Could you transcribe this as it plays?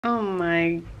Oh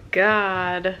my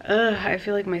god. Ugh, I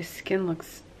feel like my skin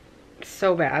looks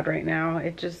so bad right now.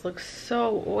 It just looks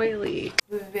so oily.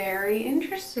 Very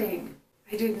interesting.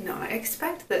 I did not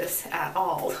expect this at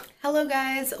all. Hello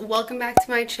guys, welcome back to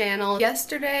my channel.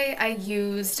 Yesterday I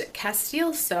used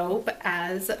Castile soap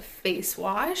as face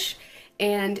wash,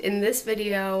 and in this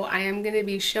video I am going to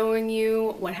be showing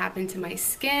you what happened to my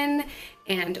skin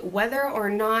and whether or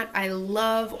not I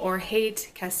love or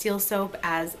hate Castile soap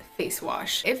as face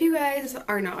wash. If you guys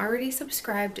are not already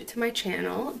subscribed to my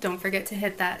channel, don't forget to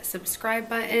hit that subscribe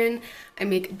button. I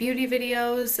make beauty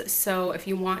videos, so if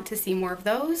you want to see more of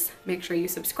those, make sure you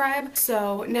subscribe.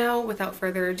 So now, without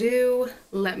further ado,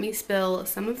 let me spill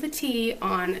some of the tea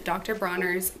on Dr.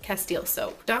 Bronner's Castile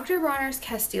soap. Dr. Bronner's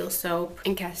Castile soap,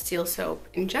 and Castile soap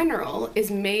in general, is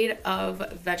made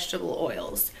of vegetable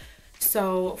oils.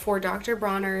 So for Dr.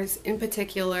 Bronner's in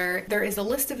particular, there is a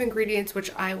list of ingredients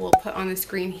which I will put on the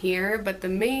screen here, but the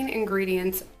main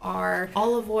ingredients are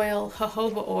olive oil,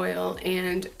 jojoba oil,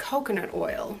 and coconut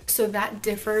oil. So that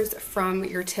differs from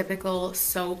your typical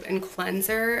soap and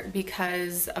cleanser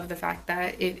because of the fact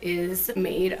that it is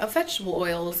made of vegetable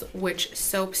oils, which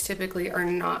soaps typically are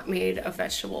not made of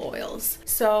vegetable oils.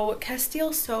 So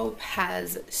Castile soap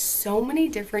has so many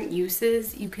different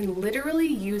uses. You can literally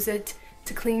use it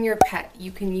to clean your pet.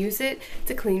 You can use it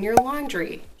to clean your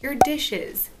laundry, your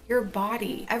dishes, your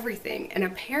body, everything. And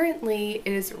apparently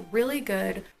it is really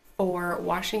good for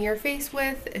washing your face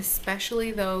with,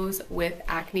 especially those with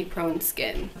acne prone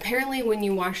skin. Apparently when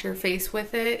you wash your face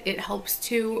with it, it helps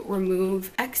to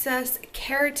remove excess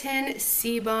keratin,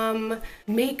 sebum,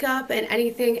 makeup, and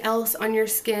anything else on your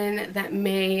skin that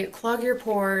may clog your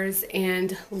pores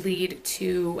and lead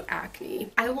to acne.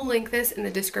 I will link this in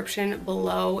the description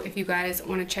below if you guys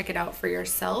want to check it out for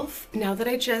yourself. Now that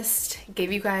I just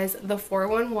gave you guys the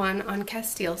 411 on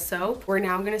Castile soap, we're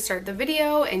now going to start the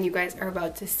video, and you guys are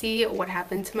about to see what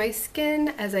happened to my skin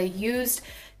as I used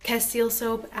Castile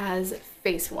soap as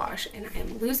face wash, and I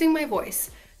am losing my voice.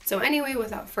 So anyway,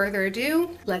 without further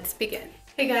ado, let's begin.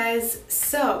 Hey guys,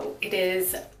 so it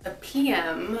is a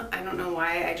PM. I don't know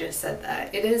why I just said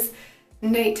that. It is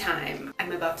nighttime.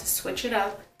 I'm about to switch it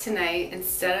up tonight.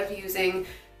 Instead of using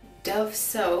Dove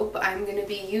soap, I'm going to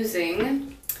be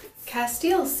using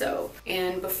Castile soap.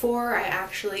 And before I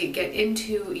actually get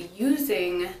into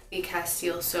using the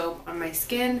Castile soap on my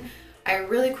skin, I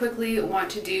really quickly want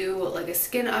to do like a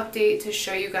skin update to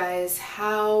show you guys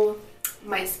how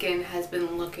my skin has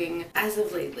been looking as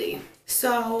of lately.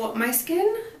 So my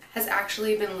skin has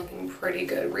actually been looking pretty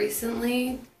good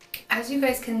recently. As you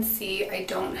guys can see, I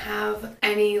don't have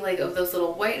any like of those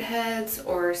little whiteheads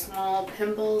or small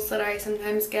pimples that I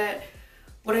sometimes get.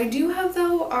 What I do have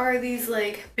though are these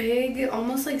like big,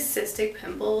 almost like cystic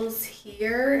pimples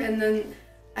here, and then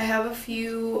I have a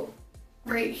few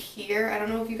right here. I don't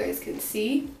know if you guys can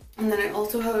see. And then I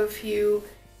also have a few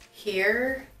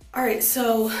here. All right,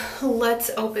 so let's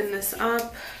open this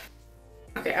up.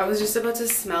 Okay, I was just about to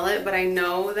smell it, but I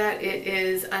know that it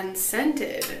is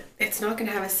unscented. It's not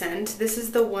gonna have a scent. This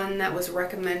is the one that was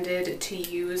recommended to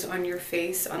use on your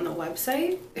face on the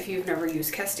website if you've never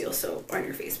used Castile soap on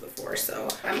your face before. So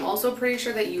I'm also pretty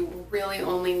sure that you really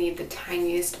only need the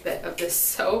tiniest bit of this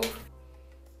soap.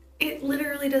 It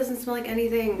literally doesn't smell like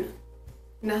anything.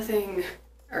 Nothing.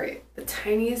 All right, the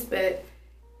tiniest bit.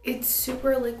 It's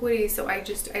super liquidy, so I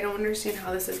don't understand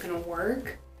how this is gonna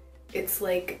work. It's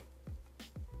like,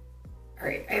 all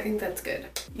right, I think that's good.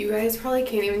 You guys probably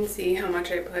can't even see how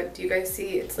much I put. Do you guys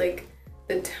see? It's like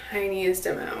the tiniest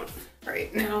amount. All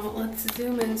right, now let's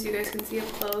zoom in so you guys can see up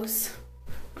close.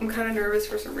 I'm kind of nervous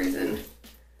for some reason.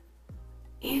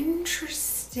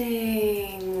 Interesting.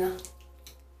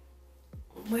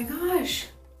 Oh my gosh,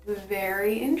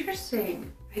 very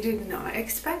interesting. I did not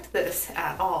expect this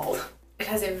at all. It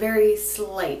has a very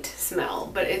slight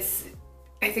smell, but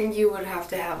I think you would have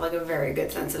to have like a very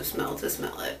good sense of smell to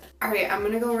smell it. All right, I'm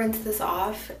gonna go rinse this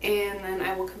off, and then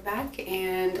I will come back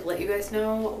and let you guys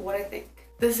know what I think.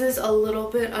 This is a little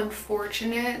bit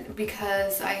unfortunate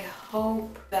because I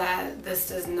hope that this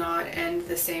does not end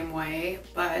the same way,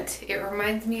 but it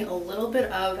reminds me a little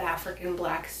bit of African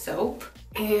black soap.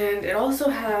 And it also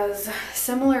has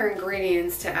similar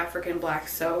ingredients to African black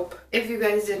soap. If you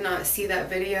guys did not see that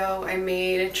video I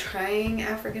made trying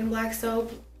African black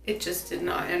soap, it just did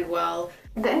not end well.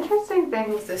 The interesting thing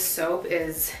with this soap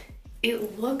is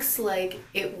it looks like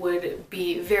it would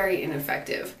be very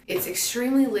ineffective. It's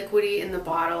extremely liquidy in the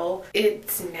bottle.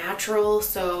 It's natural,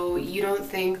 so you don't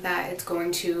think that it's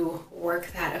going to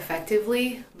work that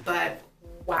effectively, but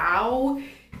wow,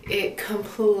 it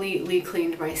completely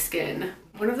cleaned my skin.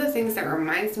 One of the things that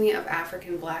reminds me of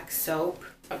African black soap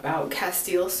about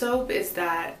Castile soap is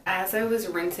that as I was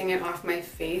rinsing it off my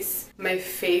face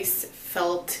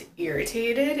felt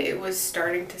irritated. It was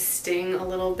starting to sting a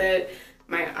little bit.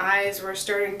 My eyes were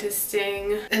starting to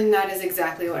sting, and that is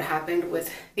exactly what happened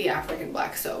with the African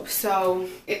black soap. So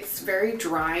it's very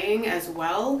drying as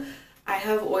well. I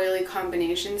have oily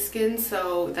combination skin,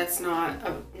 so that's not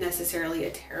necessarily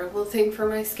a terrible thing for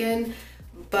my skin,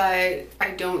 but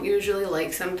I don't usually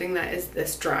like something that is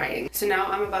this drying. So now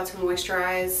I'm about to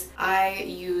moisturize. I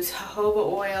use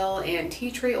jojoba oil and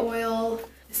tea tree oil.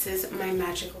 This is my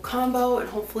magical combo, and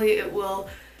hopefully it will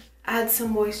add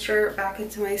some moisture back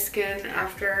into my skin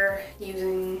after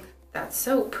using that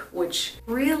soap, which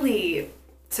really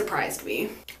surprised me.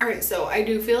 All right, so I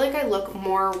do feel like I look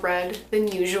more red than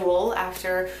usual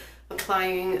after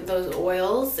applying those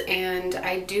oils, and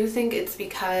I do think it's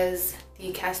because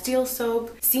the Castile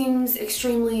soap seems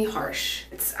extremely harsh.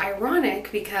 It's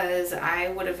ironic because I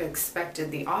would have expected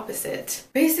the opposite.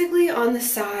 Basically on the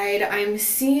side, I'm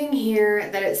seeing here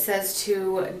that it says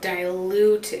to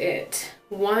dilute it.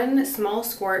 1 small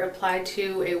squirt applied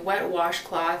to a wet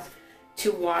washcloth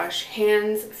to wash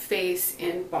hands, face,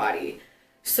 and body.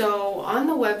 So on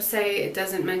the website, it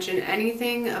doesn't mention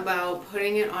anything about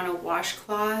putting it on a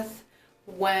washcloth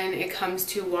when it comes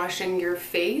to washing your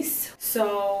face.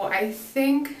 So I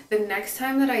think the next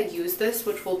time that I use this,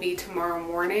 which will be tomorrow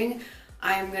morning,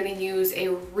 I'm gonna use a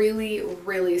really,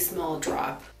 really small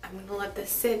drop. I'm gonna let this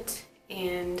sit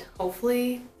and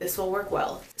hopefully this will work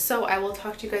well. So I will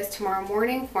talk to you guys tomorrow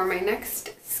morning for my next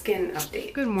skin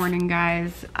update. Good morning,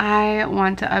 guys. I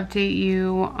want to update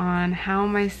you on how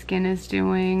my skin is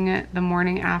doing the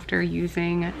morning after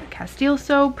using Castile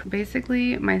soap.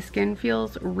 Basically, my skin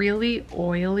feels really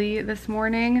oily this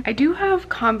morning. I do have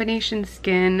combination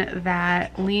skin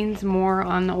that leans more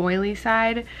on the oily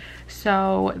side,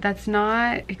 so that's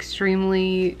not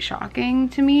extremely shocking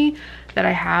to me that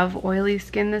I have oily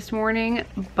skin this morning,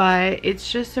 but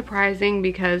it's just surprising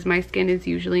because my skin is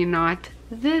usually not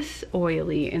this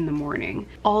oily in the morning.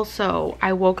 Also,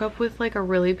 I woke up with like a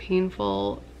really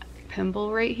painful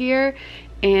pimple right here,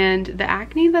 and the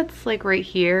acne that's like right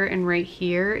here and right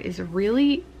here is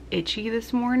really itchy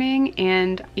this morning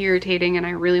and irritating, and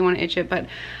I really want to itch it, but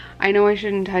I know I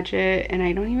shouldn't touch it, and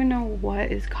I don't even know what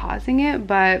is causing it.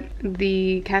 But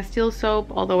the Castile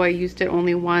soap, although I used it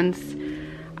only once,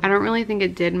 I don't really think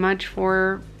it did much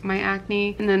for my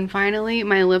acne. And then finally,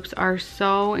 my lips are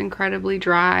so incredibly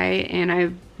dry, and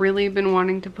I've really been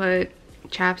wanting to put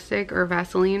chapstick or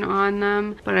Vaseline on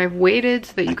them, but I've waited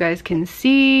so that you guys can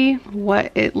see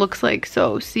what it looks like.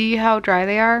 So see how dry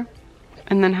they are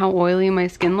and then how oily my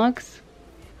skin looks.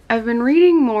 I've been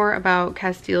reading more about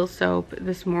Castile soap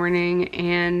this morning,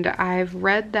 and I've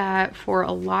read that for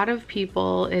a lot of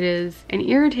people it is an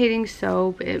irritating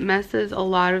soap. It messes a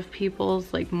lot of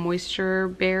people's like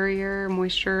moisture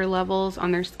levels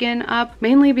on their skin up,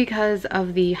 mainly because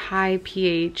of the high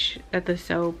pH that the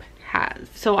soap has.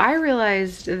 So I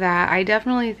realized that I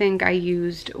definitely think I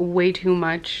used way too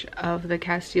much of the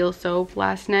Castile soap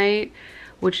last night,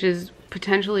 which is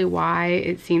potentially why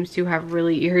it seems to have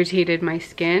really irritated my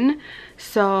skin.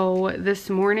 So this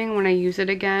morning when I use it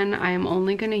again, I am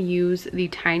only going to use the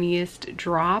tiniest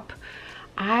drop.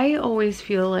 I always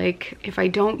feel like if I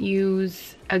don't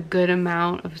use a good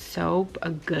amount of soap,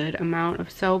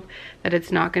 that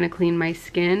it's not going to clean my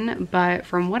skin. But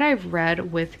from what I've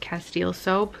read with Castile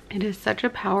soap, it is such a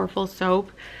powerful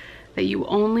soap that you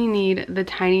only need the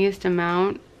tiniest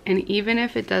amount. And even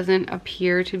if it doesn't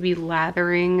appear to be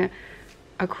lathering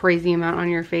a crazy amount on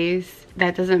your face,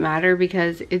 that doesn't matter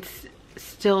because it's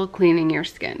still cleaning your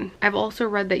skin. I've also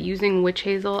read that using witch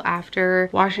hazel after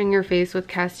washing your face with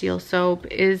Castile soap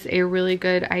is a really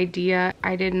good idea.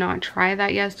 I did not try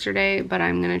that yesterday, but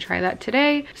I'm gonna try that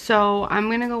today. So I'm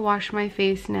gonna go wash my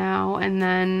face now, and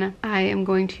then I am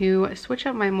going to switch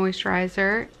up my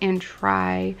moisturizer and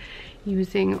try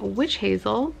using witch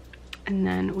hazel, and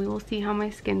then we will see how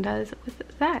my skin does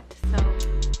with that.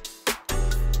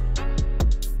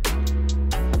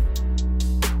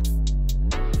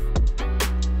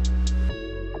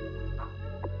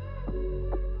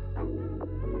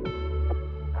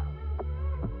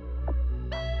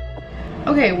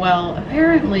 Okay, well,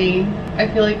 apparently I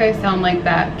feel like I sound like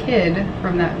that kid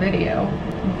from that video,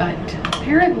 but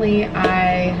apparently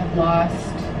I have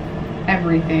lost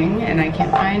everything and I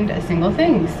can't find a single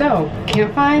thing. So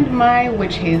can't find my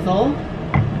witch hazel,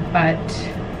 but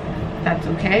that's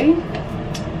okay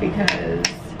because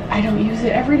I don't use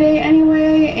it every day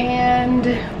anyway. And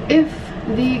if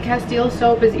the Castile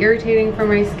soap is irritating for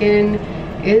my skin,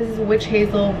 is witch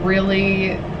hazel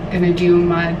really gonna do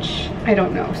much. I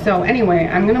don't know. So anyway,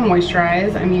 I'm gonna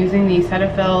moisturize. I'm using the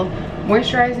Cetaphil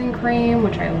moisturizing cream,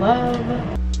 which I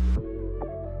love.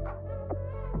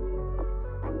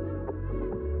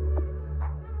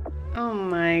 Oh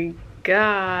my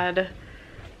god.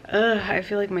 Ugh, I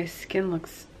feel like my skin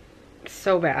looks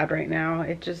so bad right now.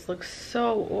 It just looks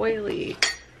so oily.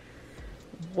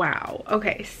 Wow.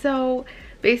 Okay, so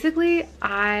basically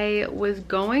I was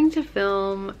going to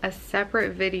film a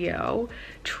separate video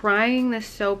trying this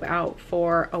soap out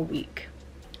for a week.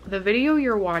 The video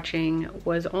you're watching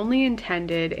was only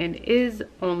intended and is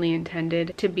only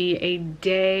intended to be a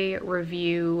day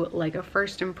review, like a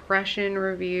first impression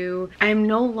review. I'm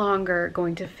no longer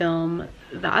going to film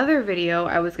the other video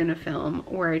I was gonna film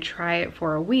where I try it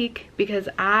for a week because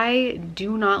I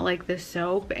do not like this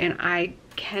soap and I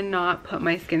cannot put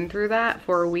my skin through that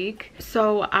for a week.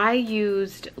 So I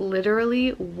used literally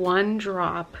 1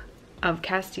 drop of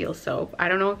Castile soap. I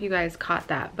don't know if you guys caught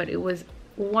that, but it was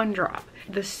 1 drop.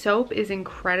 The soap is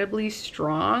incredibly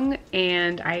strong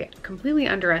and I completely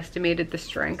underestimated the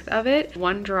strength of it.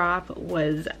 1 drop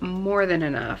was more than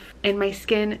enough and my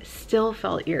skin still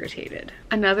felt irritated.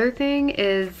 Another thing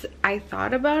is I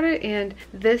thought about it and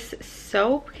this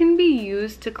soap can be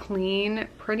used to clean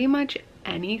pretty much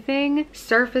anything.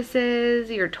 Surfaces,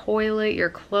 your toilet,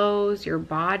 your clothes, your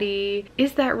body.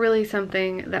 Is that really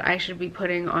something that I should be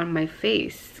putting on my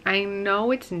face? I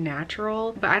know it's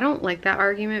natural, but I don't like that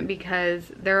argument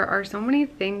because there are so many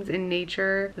things in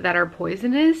nature that are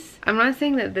poisonous. I'm not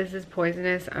saying that this is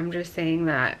poisonous, I'm just saying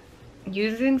that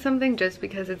using something just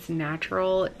because it's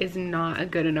natural is not a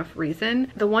good enough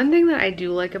reason. The one thing that I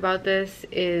do like about this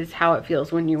is how it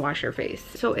feels when you wash your face.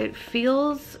 So it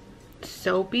feels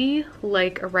soapy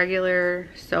like a regular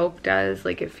soap does.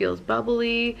 Like it feels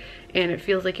bubbly and it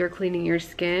feels like you're cleaning your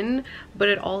skin, but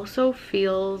it also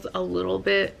feels a little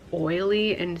bit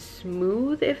oily and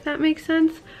smooth, if that makes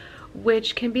sense,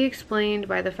 which can be explained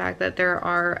by the fact that there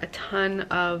are a ton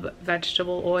of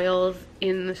vegetable oils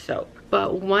in the soap.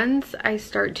 But once I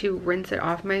start to rinse it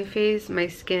off my face, my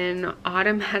skin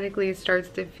automatically starts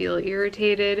to feel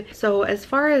irritated. So as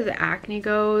far as acne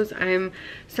goes, I'm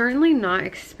certainly not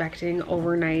expecting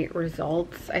overnight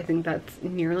results. I think that's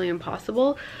nearly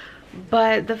impossible.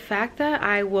 But the fact that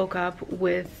I woke up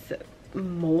with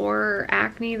more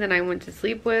acne than I went to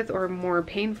sleep with, or more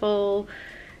painful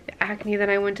acne that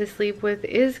I went to sleep with,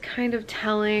 is kind of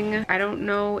telling. I don't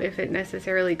know if it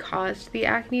necessarily caused the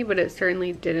acne, but it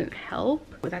certainly didn't help.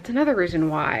 That's another reason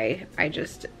why I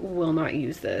just will not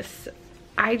use this.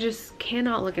 I just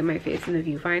cannot look at my face in the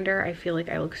viewfinder. I feel like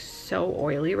I look so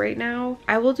oily right now.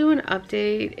 I will do an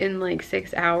update in like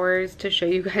 6 hours to show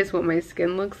you guys what my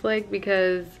skin looks like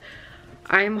because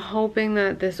I'm hoping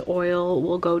that this oil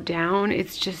will go down.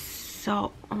 It's just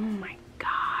so, oh my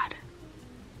god.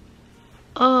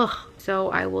 Ugh. So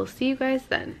I will see you guys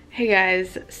then. Hey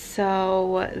guys,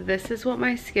 so this is what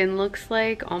my skin looks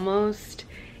like almost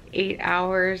 8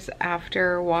 hours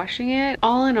after washing it.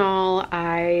 All in all,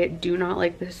 I do not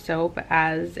like this soap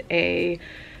as a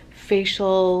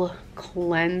facial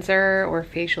cleanser or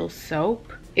facial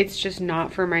soap. It's just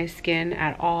not for my skin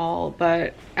at all.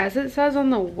 But as it says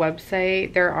on the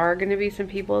website, there are going to be some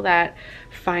people that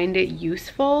find it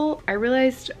useful. I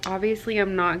realized obviously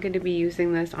I'm not going to be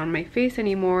using this on my face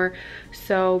anymore.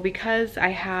 So because I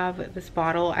have this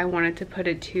bottle, I wanted to put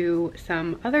it to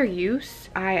some other use.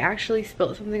 I actually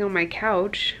spilled something on my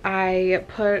couch. I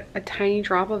put a tiny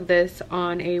drop of this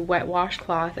on a wet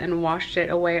washcloth and washed it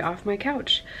away off my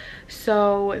couch.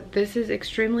 So this is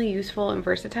extremely useful and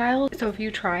versatile. So if you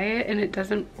try it and it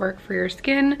doesn't work for your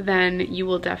skin, then you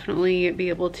will definitely be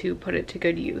able to put it to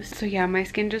good use. So yeah, my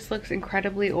skin just looks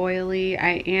incredibly oily.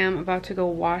 I am about to go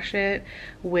wash it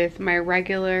with my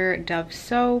regular Dove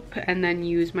soap and then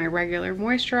use my regular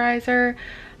moisturizer.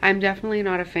 I'm definitely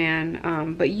not a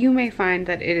fan, but you may find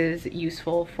that it is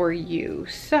useful for you.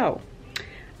 So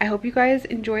I hope you guys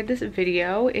enjoyed this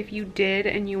video. If you did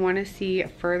and you want to see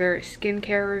further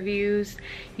skincare reviews,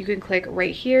 you can click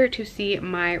right here to see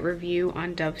my review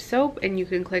on Dove soap, and you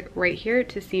can click right here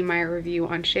to see my review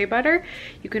on shea butter.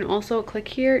 You can also click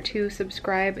here to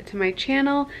subscribe to my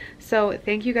channel. So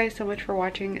thank you guys so much for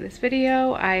watching this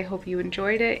video. I hope you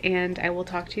enjoyed it, and I will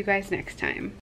talk to you guys next time.